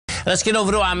Let's get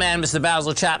over to our man, Mr.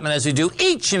 Basil Chapman, as we do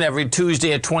each and every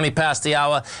Tuesday at 20 past the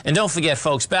hour. And don't forget,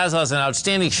 folks, Basil has an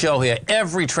outstanding show here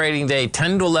every trading day,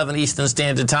 10 to 11 Eastern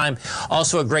Standard Time.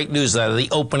 Also a great newsletter, The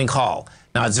Opening Call.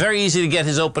 Now, it's very easy to get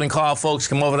his opening call, folks.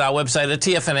 Come over to our website at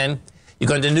TFNN. You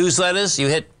go into newsletters, you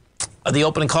hit the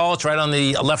opening call. It's right on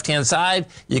the left-hand side.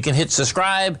 You can hit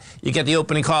subscribe. You get the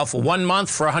opening call for 1 month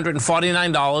for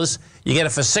 $149. You get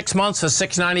it for 6 months for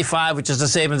 $695, which is a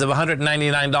savings of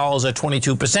 $199 or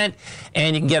 22%.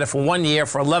 And you can get it for 1 year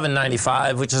for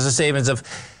 $1195, which is a savings of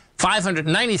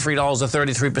 $593 or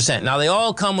 33%. Now, they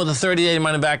all come with a 30-day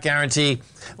money-back guarantee.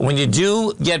 When you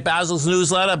do get Basil's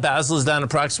newsletter, Basil's done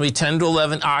approximately 10 to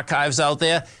 11 archives out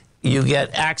there. You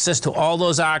get access to all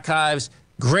those archives.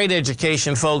 Great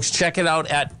education, folks. Check it out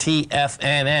at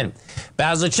TFNN.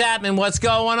 Basil Chapman, what's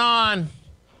going on?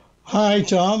 Hi,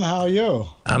 Tom. How are you?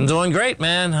 I'm doing great,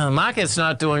 man. The market's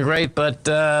not doing great, but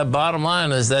bottom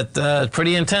line is that it's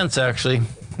pretty intense, actually.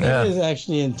 Yeah. It is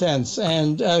actually intense,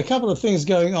 and a couple of things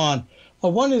going on.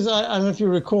 One is, I don't know if you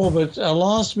recall, but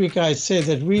last week I said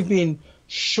that we've been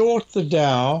short the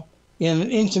Dow in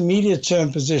an intermediate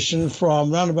term position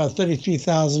from around about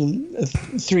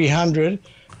 33,300,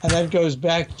 and that goes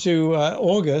back to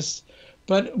August.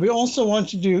 But we also want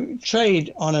to do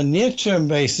trade on a near-term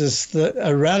basis,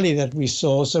 a rally that we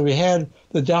saw. So we had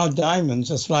the Dow Diamonds,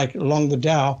 that's like along the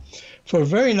Dow, for a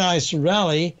very nice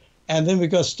rally. And then we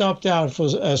got stopped out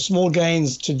for small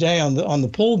gains today on the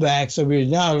pullback. So we're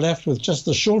now left with just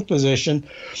the short position.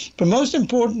 But most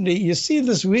importantly, you see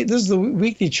this is the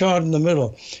weekly chart in the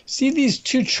middle. See these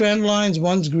two trend lines,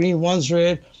 one's green, one's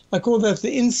red. I call that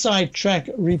the inside track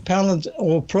repellent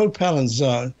or propellant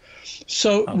zone.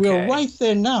 So we're right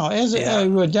there now. As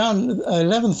we're down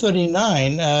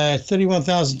 1139 at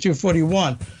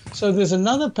 31,241. So there's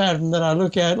another pattern that I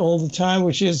look at all the time,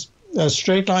 which is a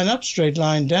straight line up, straight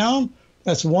line down.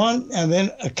 That's one, and then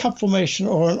a cup formation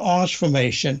or an arch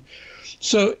formation.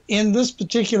 So in this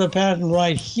particular pattern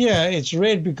right here, it's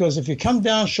red because if you come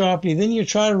down sharply, then you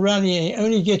try to rally and you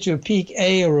only get to a peak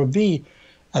A or a B,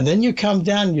 and then you come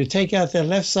down and you take out that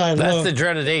left side low. That's the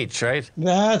dreaded H, right?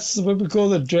 That's what we call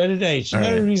the dreaded H. The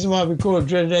only reason why we call it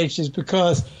dreaded H is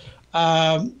because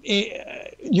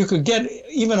you could get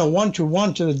even a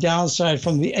one-to-one to the downside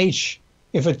from the H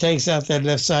if it takes out that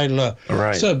left side low.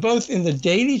 Right. So both in the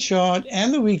daily chart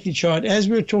and the weekly chart, as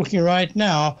we're talking right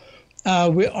now,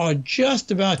 we are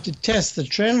just about to test the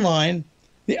trend line,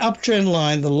 the uptrend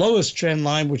line, the lowest trend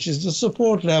line, which is the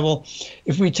support level.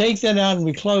 If we take that out and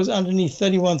we close underneath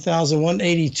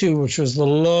 31,182, which was the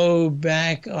low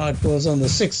back, it was on the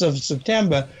 6th of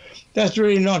September, that's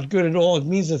really not good at all. It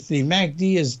means that the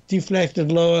MACD is deflected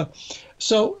lower.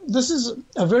 So this is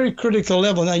a very critical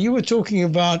level. Now, you were talking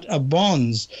about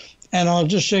bonds, and I'll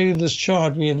just show you this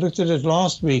chart. We had looked at it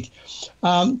last week.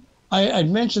 I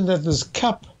mentioned that this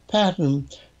cup pattern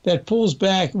that pulls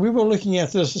back, we were looking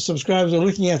at this, the subscribers are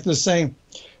looking at this saying,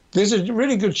 there's a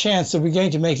really good chance that we're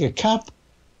going to make a cup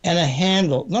and a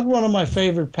handle. Not one of my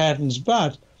favorite patterns,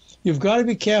 but you've got to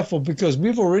be careful because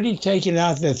we've already taken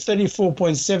out that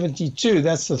 34.72.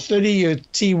 That's the 30-year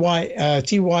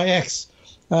TYX.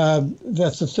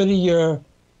 That's the 30-year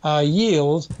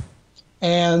yield,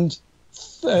 and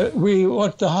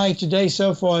what the high today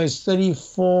so far is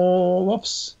 34.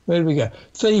 Whoops, where did we go?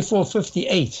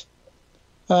 34.58.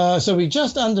 So we're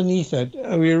just underneath it.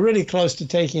 We're really close to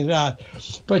taking it out,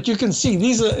 but you can see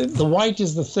these are the white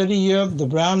is the 30-year, the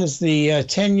brown is the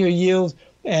 10-year yield,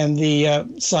 and the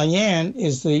cyan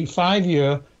is the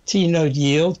 5-year T-note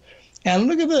yield. And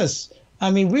look at this. I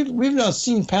mean, we've not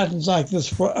seen patterns like this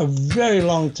for a very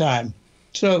long time.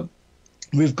 So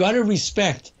we've got to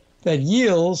respect that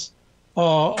yields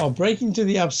are breaking to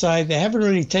the upside. They haven't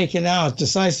really taken out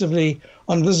decisively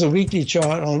on this is a weekly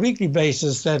chart, on a weekly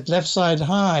basis, that left side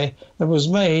high that was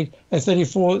made at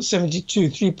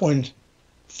 34.72,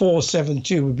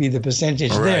 3.472 would be the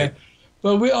percentage there.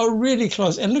 But we are really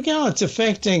close. And look how it's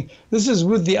affecting. This is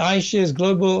with the iShares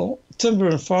Global Timber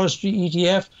and Forestry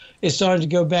ETF. It's starting to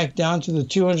go back down to the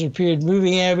 200-period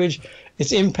moving average.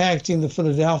 It's impacting the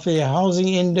Philadelphia Housing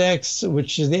Index,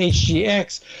 which is the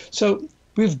HGX. So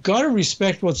we've got to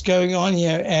respect what's going on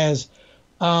here as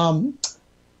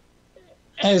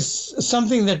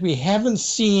something that we haven't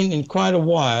seen in quite a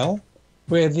while,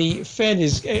 where the Fed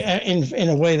is, in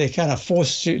a way, they're kind of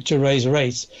forced to raise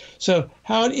rates. So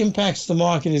how it impacts the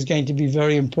market is going to be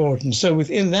very important. So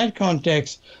within that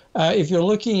context, if you're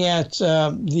looking at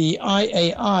the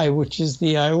IAI, which is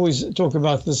I always talk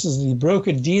about this as the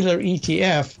broker-dealer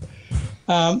ETF,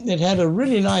 it had a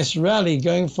really nice rally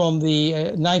going from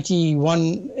the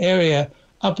 91 area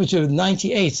up to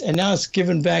 98, and now it's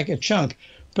given back a chunk.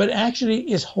 but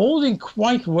actually is holding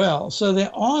quite well. So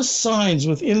there are signs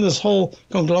within this whole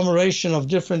conglomeration of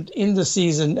different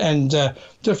indices and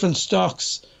different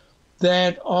stocks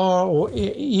that are, or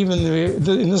even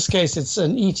in this case, it's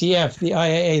an ETF, the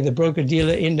IAA, the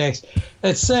broker-dealer index,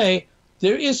 that say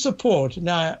there is support.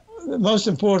 Now, most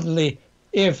importantly,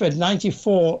 if at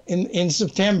 94 in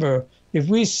September, if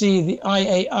we see the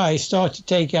IAI start to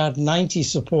take out 90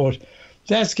 support,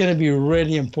 that's going to be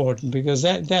really important, because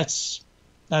that's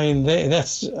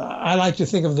I like to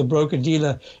think of the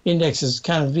broker-dealer index as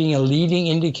kind of being a leading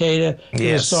indicator. Yes.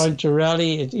 If it's starting to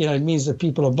rally, it means that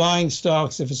people are buying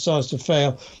stocks. If it starts to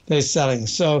fail, they're selling.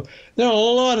 So there are a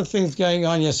lot of things going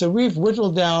on here. So we've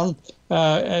whittled down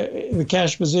the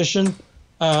cash position.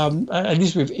 At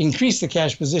least we've increased the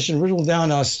cash position, whittled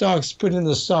down our stocks, put in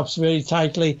the stops very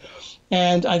tightly.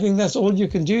 And I think that's all you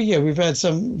can do here. We've had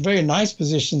some very nice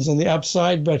positions on the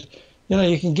upside, but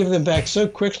you can give them back so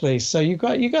quickly. So you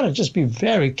got to just be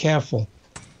very careful.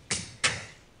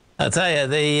 I'll tell you,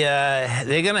 they're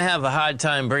going to have a hard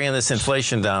time bringing this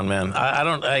inflation down, man. I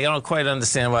don't quite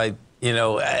understand why.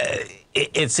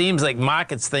 It seems like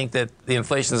markets think that the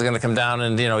inflation is going to come down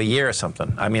in a year or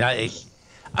something. I mean,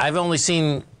 I've only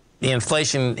seen the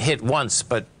inflation hit once,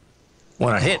 but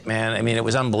when it hit, man, I mean, it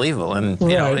was unbelievable. And,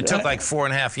 it took like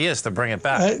 4.5 years to bring it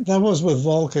back. That was with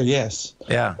Volcker, yes.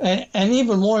 Yeah. And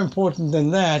even more important than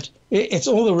that, it's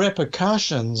all the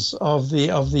repercussions of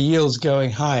the yields going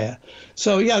higher.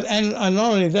 So, yeah, and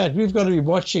not only that, we've got to be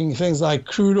watching things like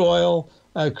crude oil.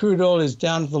 Crude oil is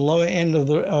down at the lower end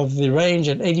of the range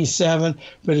at 87.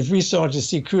 But if we start to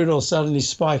see crude oil suddenly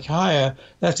spike higher,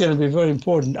 that's going to be very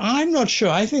important. I'm not sure.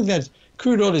 I think that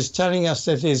crude oil is telling us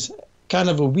that there's kind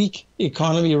of a weak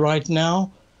economy right now.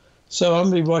 So I'm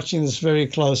going to be watching this very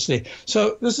closely.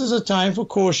 So this is a time for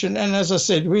caution. And as I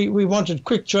said, we wanted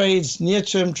quick trades,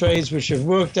 near-term trades, which have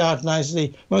worked out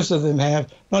nicely. Most of them have,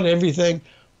 not everything.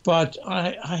 But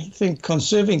I think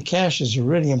conserving cash is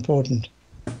really important.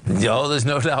 Oh, there's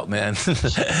no doubt, man.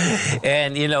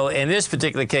 And, in this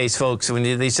particular case, folks, when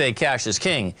they say cash is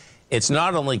king, it's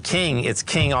not only king, it's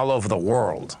king all over the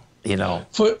world.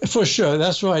 For sure,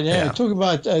 that's right. Yeah. Talk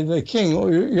about the king.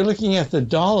 You're looking at the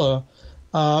dollar.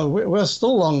 We're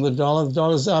still long the dollar. The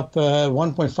dollar's up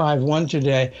 1.51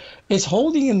 today. It's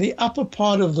holding in the upper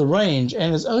part of the range,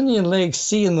 and it's only in leg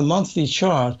C in the monthly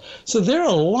chart. So there are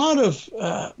a lot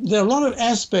of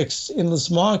aspects in this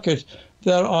market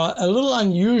that are a little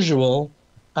unusual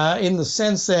in the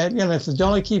sense that if the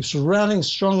dollar keeps rallying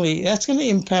strongly, that's going to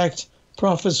impact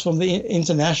profits from the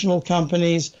international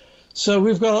companies. So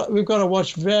we've got to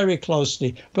watch very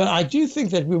closely. But I do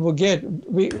think that we will get,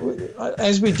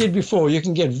 as we did before, you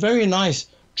can get very nice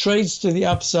trades to the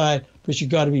upside, but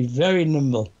you've got to be very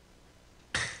nimble.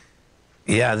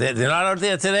 Yeah, they're not out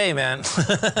there today, man.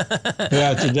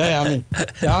 Yeah, today, I mean,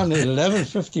 down at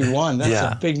 11:51.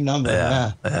 That's a big number.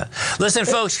 Yeah. Listen,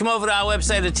 folks, come over to our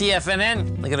website at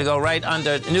TFNN. We're going to go right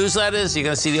under newsletters. You're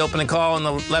going to see the opening call on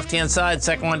the left-hand side.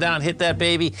 Second one down, hit that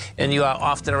baby, and you are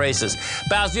off to the races.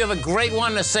 Basil, you have a great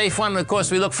one, a safe one. And, of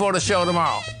course, we look forward to the show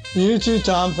tomorrow. You too,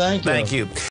 Tom. Thank you. Thank you.